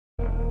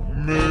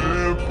Me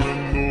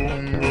prendo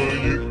un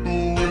gallito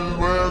y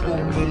luego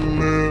me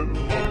levanto.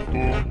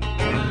 Me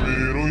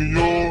miro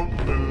yo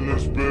en el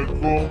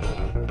espejo,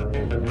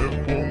 me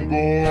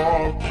pongo a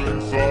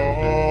pensar.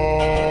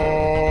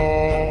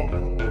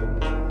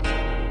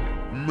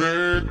 Me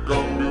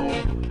cambio,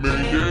 me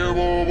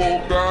llevo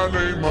bocana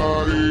y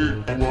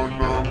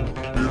marihuana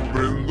y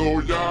prendo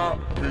ya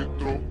mi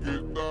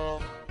troquita.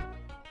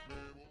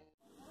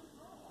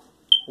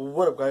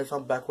 What up, guys?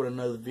 I'm back with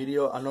another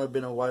video. I know it's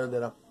been a while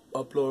that I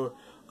upload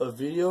a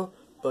video,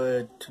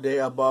 but today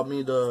I bought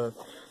me the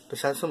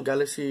Samsung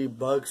Galaxy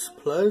Buds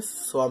Plus,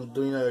 so I'm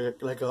doing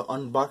like a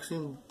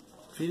unboxing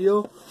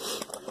video.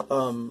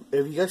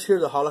 If you guys hear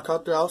the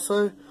helicopter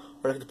outside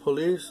or like the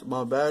police,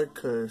 my bad,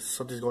 cause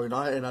something's going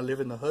on and I live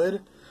in the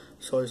hood,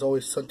 so it's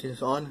always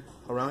something's on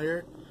around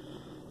here.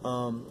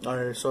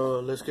 Alright,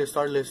 so let's get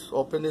started. Let's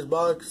open this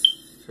box.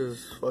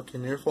 This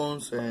fucking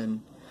earphones,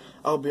 and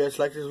I hope you guys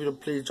like this video.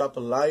 Please drop a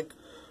like,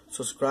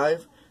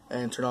 subscribe,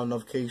 and turn on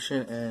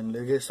notification, and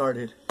let's get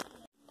started.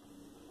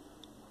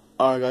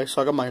 Alright, guys,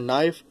 so I got my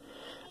knife.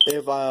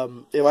 If I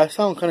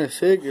sound kind of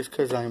sick, it's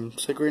because I'm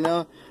sick right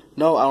now.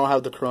 No, I don't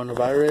have the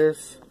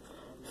coronavirus,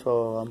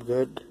 so I'm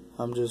good.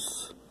 I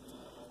just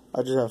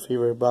have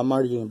fever, but I'm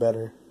already getting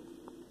better.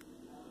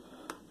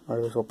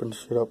 Alright, let's open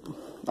this shit up.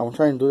 I'm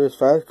trying to do this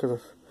fast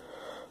because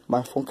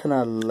my phone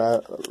cannot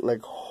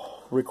like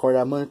record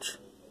that much.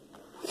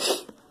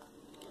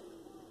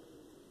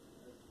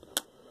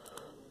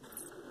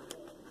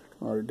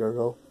 Alright, there we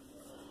go.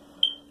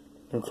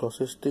 Then close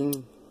this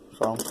thing so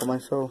I don't cut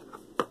myself.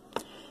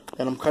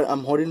 And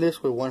I'm holding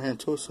this with one hand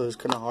too, so it's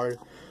kind of hard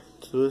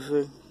to do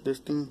this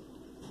thing.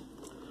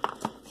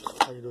 So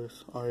how you do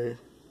this? Alright.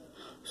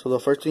 So the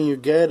first thing you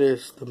get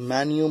is the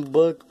manual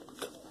book,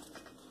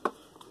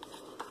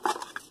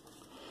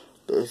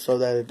 so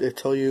that it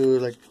tell you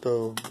like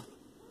the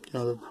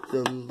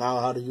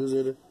how to use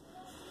it.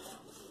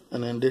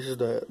 And then this is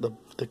the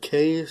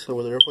case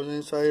with the earphones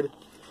inside.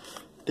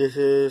 This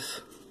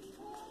is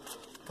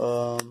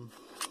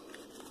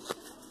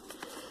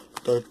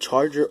the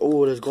charger.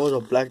 Oh, let's go,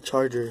 the black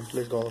charger.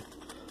 Let's go.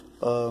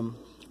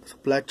 It's a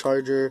black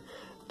charger.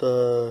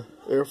 The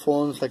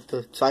earphones, like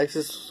the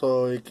sizes,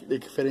 so it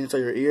can fit inside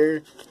your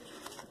ear.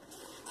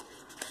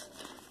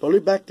 The only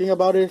bad thing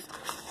about it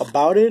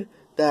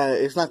that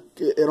it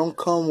don't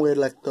come with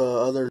like the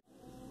other.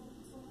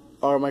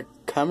 Or my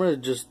camera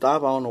just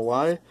stopped. I don't know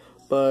why,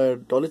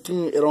 but the only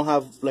thing, it don't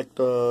have like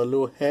the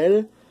little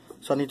head,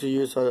 so I need to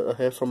use a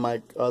head from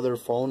my other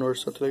phone or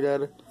something like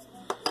that.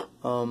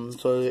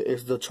 So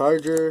it's the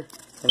charger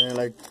and then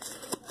like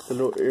the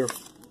little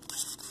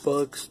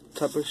earbuds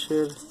type of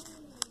shit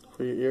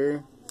for your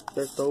ear.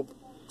 That's dope.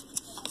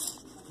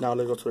 Now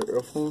let's go to the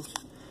earphones.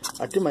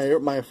 I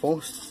think my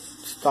phone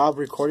stopped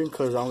recording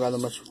because I don't got that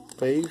much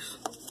space.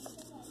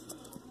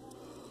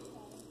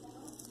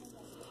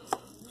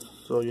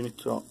 So you need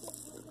to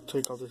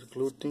take off this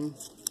glue thing,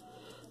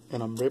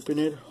 and I'm ripping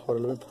it.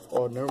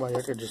 Oh, never mind,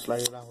 I can just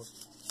slide it out.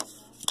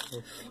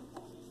 Yes.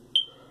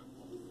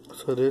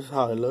 So this is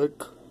how it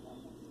look.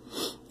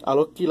 I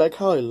look-key like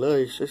how it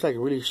looks. It's like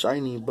really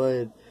shiny,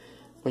 but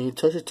when you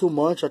touch it too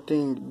much, I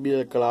think it'd be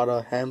like a lot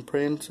of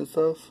handprints and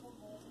stuff.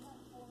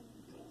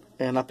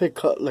 And I picked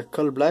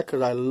color black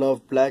because I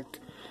love black.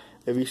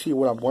 If you see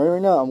what I'm wearing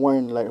right now, I'm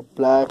wearing like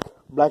black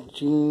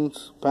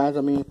jeans, pants.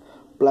 I mean,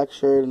 black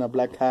shirt and a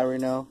black hat right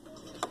now.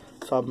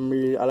 So I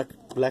like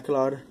black a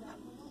lot.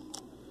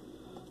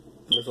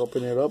 Let's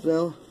open it up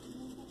now.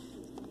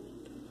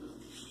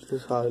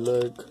 This is how it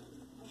look.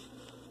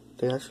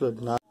 They actually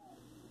look nice.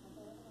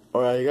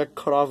 Alright, I got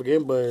cut off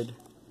again, but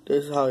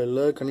this is how it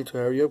look. I need to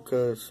hurry up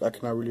because I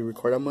cannot really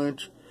record that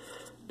much.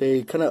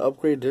 They kind of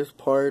upgrade this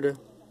part.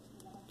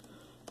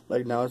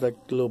 Like now it's like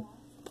a little,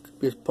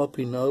 it's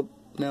popping up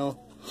now.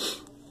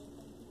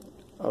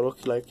 I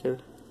look like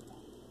it.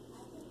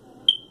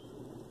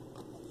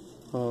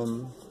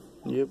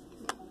 Yep.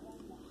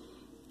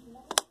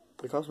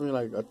 It cost me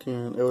like, I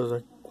think it was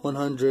like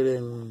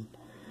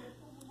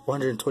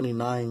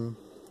 129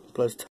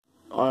 plus.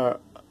 Alright,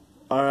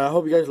 I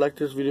hope you guys like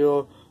this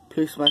video.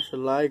 Please smash a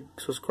like,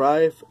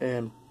 subscribe,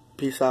 and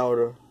peace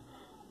out.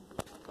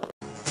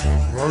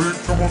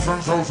 Radicamos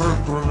en South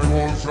Centro, el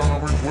negocio anda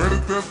muy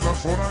fuerte, esta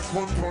zona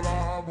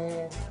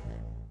controlamos.